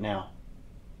have right now.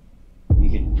 You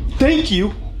can... Thank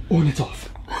you! Oh, and it's off.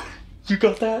 You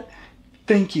got that?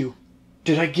 Thank you.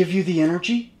 Did I give you the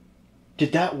energy?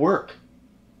 Did that work?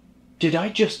 Did I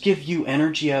just give you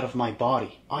energy out of my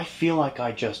body? I feel like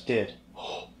I just did.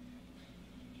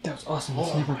 That was awesome.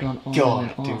 It's never gone on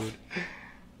God, and off. dude.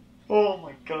 Oh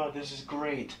my god, this is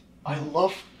great. I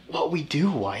love what we do,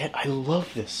 Wyatt. I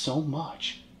love this so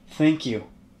much. Thank you.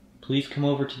 Please come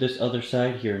over to this other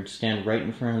side here and stand right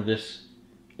in front of this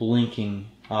blinking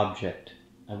object.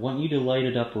 I want you to light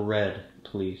it up red,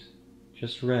 please.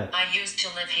 Just red. I used to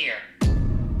live here.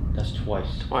 That's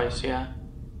twice. Twice, yeah.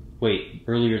 Wait,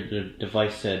 earlier the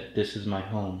device said, "This is my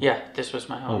home." Yeah, this was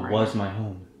my home. Oh, right was here. my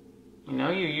home. You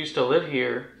know you used to live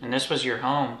here, and this was your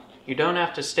home. You don't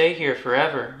have to stay here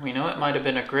forever. We know it might have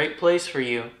been a great place for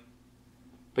you.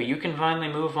 But you can finally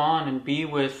move on and be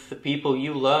with the people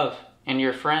you love and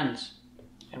your friends.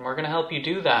 And we're going to help you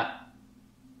do that.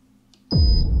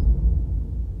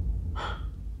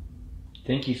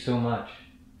 Thank you so much.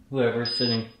 Whoever's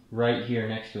sitting right here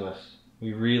next to us.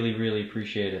 We really, really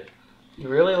appreciate it. You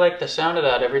really like the sound of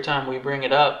that every time we bring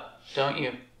it up, don't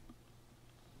you?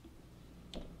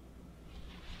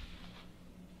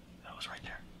 That was right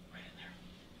there. Right in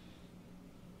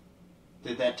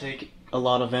there. Did that take a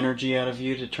lot of energy out of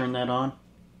you to turn that on?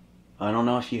 I don't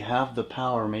know if you have the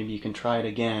power. Maybe you can try it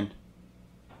again.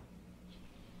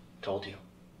 Told you.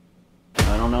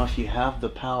 I don't know if you have the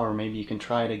power. Maybe you can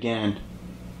try it again.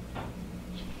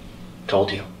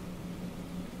 Told you.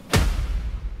 Did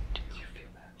you feel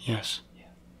that? Yes. Yeah.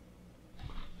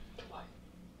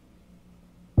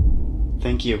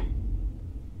 Thank you.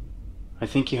 I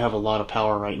think you have a lot of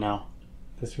power right now.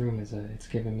 This room is it's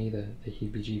giving me the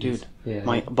heebie-jeebies. Dude,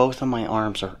 yeah, both of my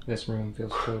arms are... this room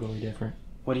feels totally different.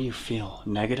 What do you feel?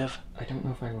 Negative? I don't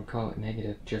know if I would call it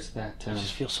negative, just that, I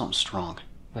just feel something strong.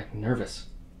 like nervous.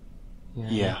 You know?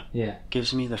 Yeah. Yeah.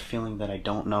 Gives me the feeling that I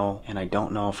don't know, and I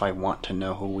don't know if I want to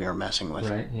know who we are messing with.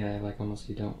 Right? Yeah, like almost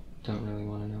you don't really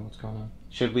want to know what's going on.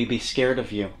 Should we be scared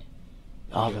of you?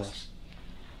 All of Yes. us.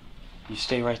 You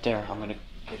stay right there. I'm gonna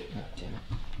get it. Oh, damn it.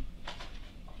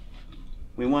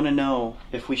 We want to know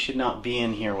if we should not be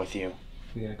in here with you.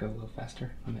 We gotta go a little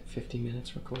faster. I'm at 50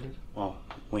 minutes recorded. Well,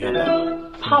 we have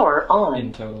that. Power on.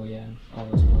 In total, yeah. All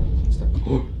those problems and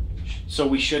stuff. So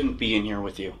we shouldn't be in here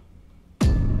with you.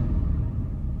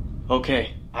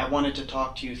 Okay, I wanted to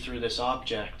talk to you through this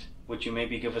object. Would you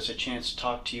maybe give us a chance to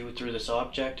talk to you through this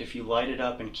object? If you light it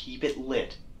up and keep it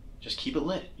lit. Just keep it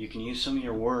lit. You can use some of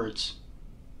your words.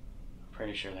 I'm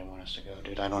pretty sure they want us to go,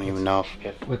 dude. I don't even know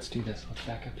if... Let's do this. Let's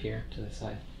back up here to the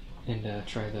side and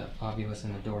try the obulus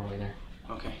in the doorway there.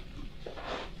 Okay.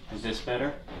 Is this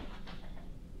better?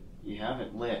 You have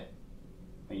it lit,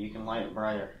 but you can light it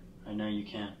brighter. I know you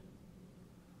can.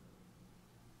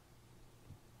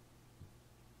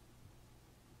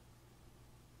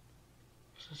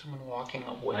 Is someone walking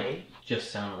away?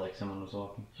 Just sounded like someone was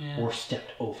walking. Yeah. Or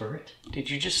stepped over it. Did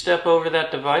you just step over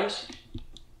that device?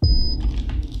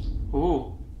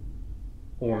 Ooh,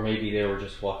 Or maybe they were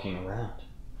just walking around.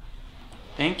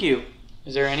 thank you.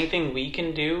 Is there anything we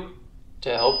can do to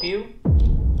help you?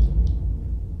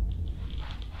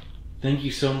 Thank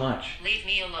you so much. Leave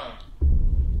me alone.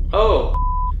 Oh,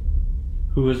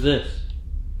 Who is this?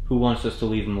 Who wants us to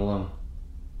leave him alone?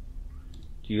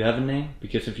 Do you have a name?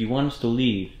 Because if you want us to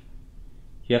leave,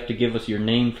 you have to give us your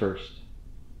name first.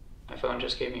 my phone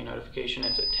just gave me a notification.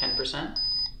 It's at 10%.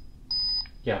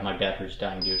 Yeah, my battery's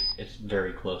dying, dude. It's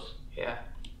very close. Yeah.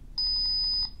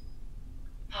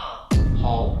 Paul.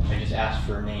 Paul. I just asked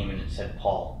for a name and it said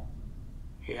Paul.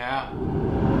 Yeah.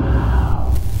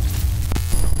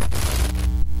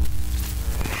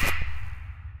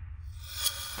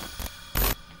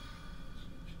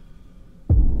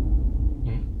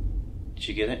 Did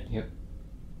you get it? Yep.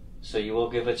 So you will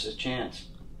give us a chance.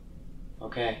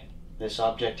 Okay. This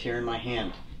object here in my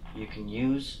hand. You can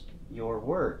use your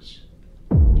words.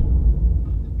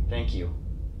 Thank you.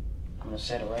 I'm going to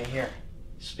set it right here.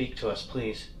 Speak to us,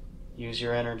 please. Use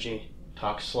your energy.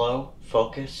 Talk slow.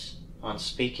 Focus on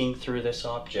speaking through this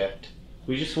object.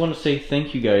 We just want to say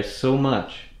thank you guys so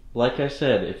much. Like I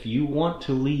said, if you want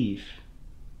to leave,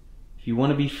 if you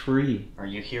want to be free, Are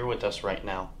you here with us right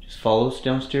now? just follow us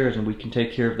downstairs and we can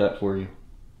take care of that for you.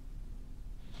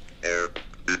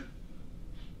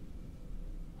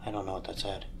 I don't know what that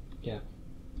said. Yeah.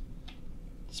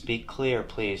 Speak clear,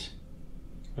 please.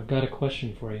 I've got a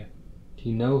question for you. Do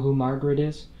you know who Margaret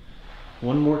is?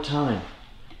 One more time,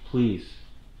 please,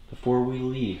 before we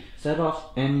leave. Set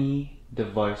off any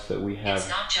device that we have. It's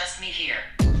not just me here.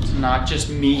 It's not just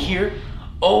me here.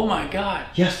 Oh my god.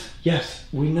 Yes,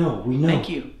 we know. Thank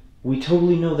you. We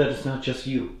totally know that it's not just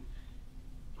you.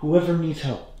 Whoever needs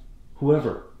help,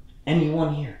 whoever,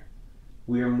 anyone here,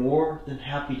 we are more than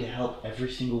happy to help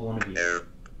every single one of you.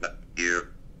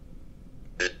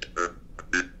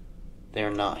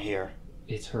 They're not here.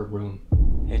 It's her room,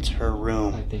 It's her I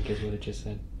room. think is what it just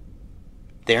said.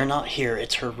 They're not here.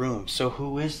 It's her room. So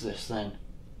who is this then?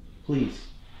 please,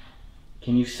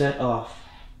 can you set off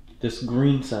this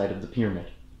green side of the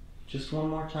pyramid? Just one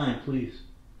more time, please.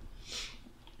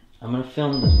 I'm gonna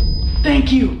film this.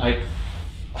 Thank you! I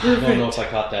don't know if I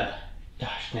caught that.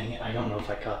 Gosh dang it, I don't know if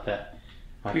I caught that.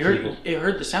 My cable. It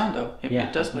heard the sound though.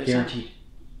 It does play sound. Guaranteed.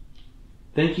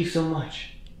 Thank you so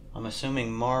much. I'm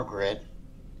assuming Margaret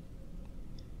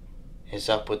is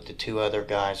up with the two other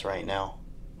guys right now.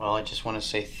 Well, I just want to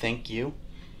say thank you.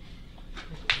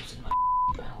 Losing my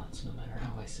balance no matter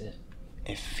how I sit.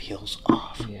 It feels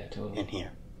off Yeah, totally. in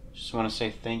here. Just want to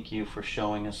say thank you for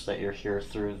showing us that you're here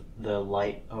through the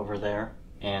light over there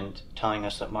and telling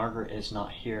us that Margaret is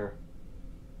not here.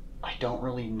 I don't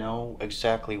really know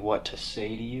exactly what to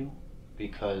say to you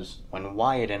because when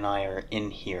Wyatt and I are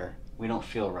in here, we don't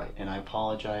feel right, and I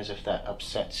apologize if that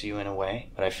upsets you in a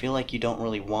way, but I feel like you don't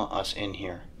really want us in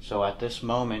here. So at this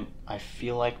moment, I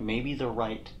feel like maybe the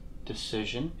right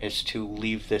decision is to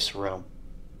leave this room.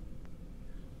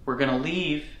 We're gonna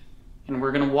leave, and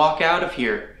we're gonna walk out of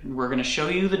here, and we're gonna show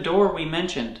you the door we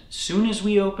mentioned. Soon as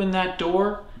we open that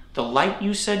door, the light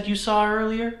you said you saw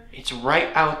earlier, it's right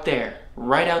out there.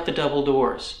 Right out the double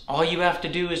doors. All you have to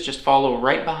do is just follow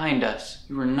right behind us.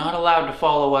 You are not allowed to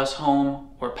follow us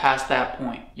home or past that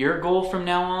point. Your goal from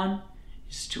now on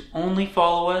is to only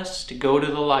follow us to go to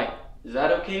the light. Is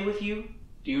that okay with you?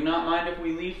 Do you not mind if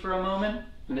we leave for a moment?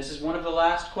 And this is one of the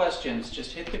last questions.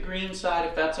 Just hit the green side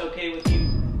if that's okay with you.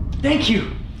 Thank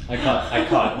you! I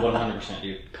caught 100%,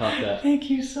 dude. Caught that. Thank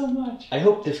you so much. I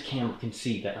hope this camera can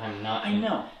see that I'm not... I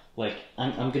know. Like,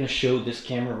 I'm gonna show this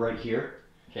camera right here.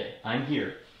 Okay, I'm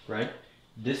here, right?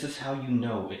 This is how you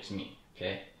know it's me,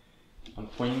 okay? I'm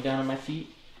pointing down on my feet.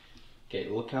 Okay,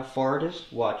 look how far it is.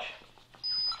 Watch.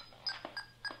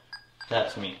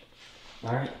 That's me.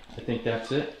 Alright, I think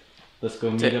that's it. Let's go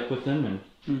meet up with them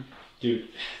and... Dude,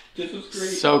 this is great.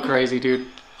 So crazy, dude.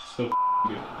 So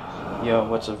good. Yo,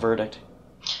 what's the verdict?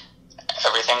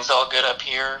 Everything's all good up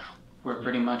here. We're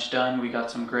pretty much done. We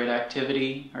got some great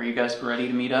activity. Are you guys ready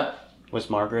to meet up? Was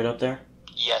Margaret up there?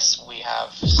 Yes, we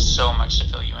have so much to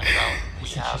fill you in about. We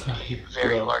have a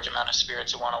very large amount of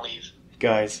spirits who want to leave.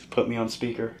 Guys, put me on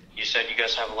speaker. You said you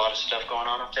guys have a lot of stuff going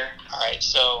on up there? Alright,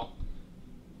 so...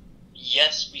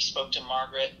 Yes, we spoke to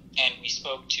Margaret, and we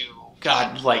spoke to...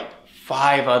 God, like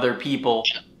 5 other people.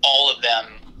 And all of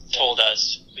them told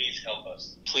us, please help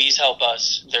us. Please help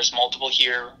us. There's multiple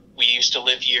here. We used to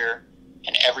live here,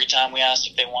 and every time we asked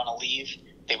if they want to leave,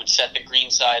 they would set the green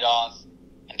side off,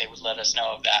 and they would let us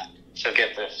know of that. So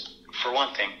get this. For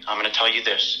one thing, I'm going to tell you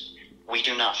this. We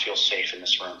do not feel safe in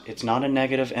this room. It's not a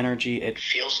negative energy. It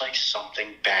feels like something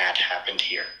bad happened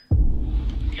here.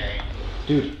 Okay?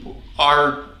 Dude.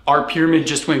 Our pyramid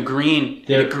just went green.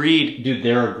 It agreed. Dude,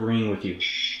 they're agreeing with you.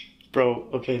 Bro,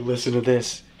 okay, listen to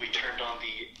this. We turned on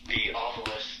the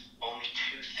obelisk. Only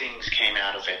 2 things came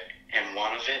out of it. And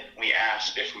one of it, we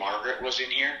asked if Margaret was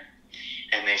in here.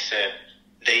 And they said,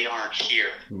 they aren't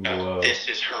here. This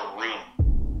is her room.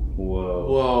 Whoa.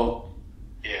 Whoa.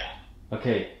 Yeah.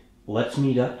 Okay, let's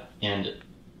meet up and...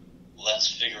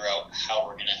 Let's figure out how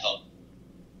we're going to help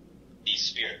these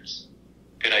spirits.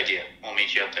 Good idea. We'll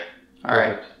meet you up there.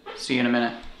 Alright, see you in a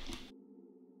minute.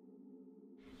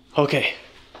 Okay.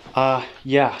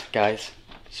 Yeah, guys.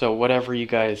 So whatever you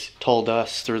guys told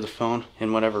us through the phone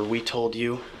and whatever we told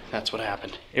you, that's what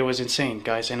happened. It was insane,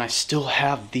 guys, and I still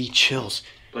have the chills.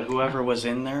 But whoever was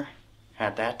in there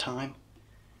at that time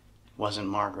wasn't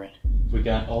Margaret. We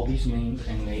got all these names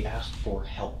and they asked for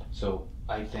help. So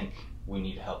I think we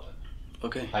need to help them.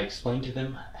 Okay. I explained to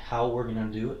them how we're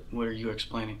gonna do it. What are you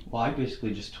explaining? Well, I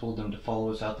basically just told them to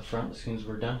follow us out the front as soon as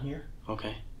we're done here.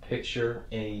 Okay. Picture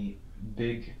a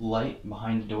big light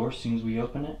behind the door as soon as we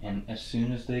open it, and as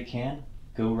soon as they can,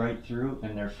 go right through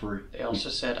and they're free. They also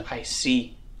said, I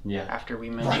see. Yeah. After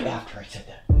we mentioned... Right after I said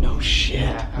that. No shit.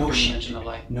 Yeah, after No we shit. mentioned the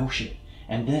light. No shit.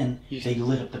 And then they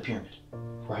lit up the pyramid.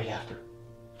 Right after.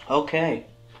 Okay.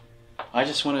 I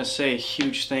just want to say a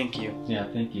huge thank you. Yeah,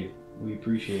 thank you. We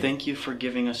appreciate it. Thank you for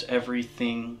giving us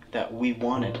everything that we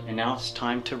wanted, and now it's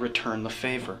time to return the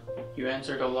favor. You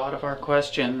answered a lot of our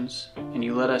questions, and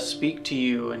you let us speak to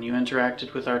you, and you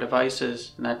interacted with our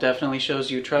devices, and that definitely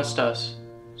shows you trust us.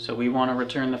 So we want to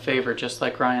return the favor, just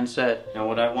like Ryan said. Now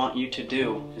what I want you to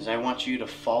do is I want you to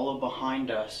follow behind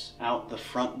us out the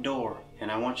front door, and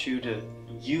I want you to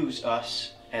use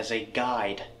us as a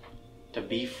guide to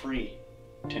be free,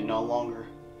 to no longer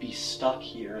be stuck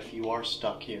here if you are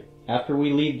stuck here. After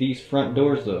we leave these front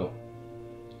doors though,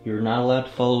 you're not allowed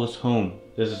to follow us home.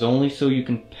 This is only so you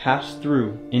can pass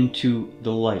through into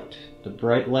the light, the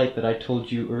bright light that I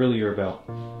told you earlier about.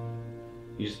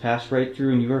 You just pass right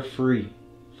through and you are free.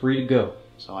 Free to go.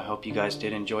 So I hope you guys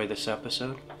did enjoy this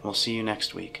episode. We'll see you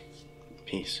next week.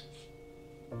 Peace.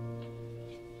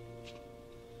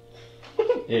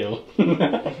 Ew.